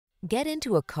Get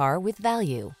into a car with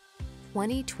value.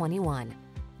 2021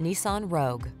 Nissan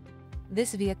Rogue.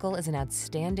 This vehicle is an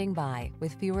outstanding buy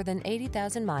with fewer than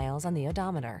 80,000 miles on the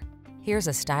odometer. Here's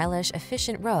a stylish,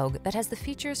 efficient Rogue that has the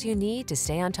features you need to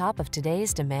stay on top of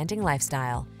today's demanding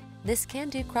lifestyle. This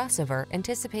can-do crossover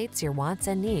anticipates your wants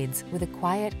and needs with a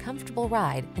quiet, comfortable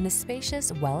ride in a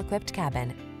spacious, well-equipped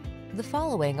cabin. The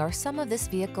following are some of this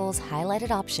vehicle's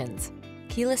highlighted options: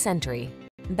 keyless entry,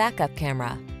 backup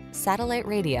camera, satellite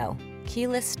radio,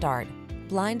 keyless start,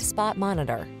 blind spot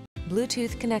monitor,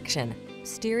 Bluetooth connection,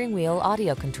 steering wheel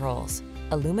audio controls,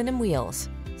 aluminum wheels,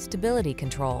 stability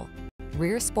control,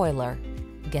 rear spoiler.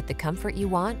 Get the comfort you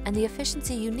want and the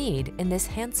efficiency you need in this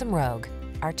handsome Rogue.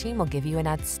 Our team will give you an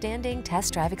outstanding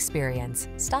test drive experience.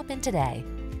 Stop in today.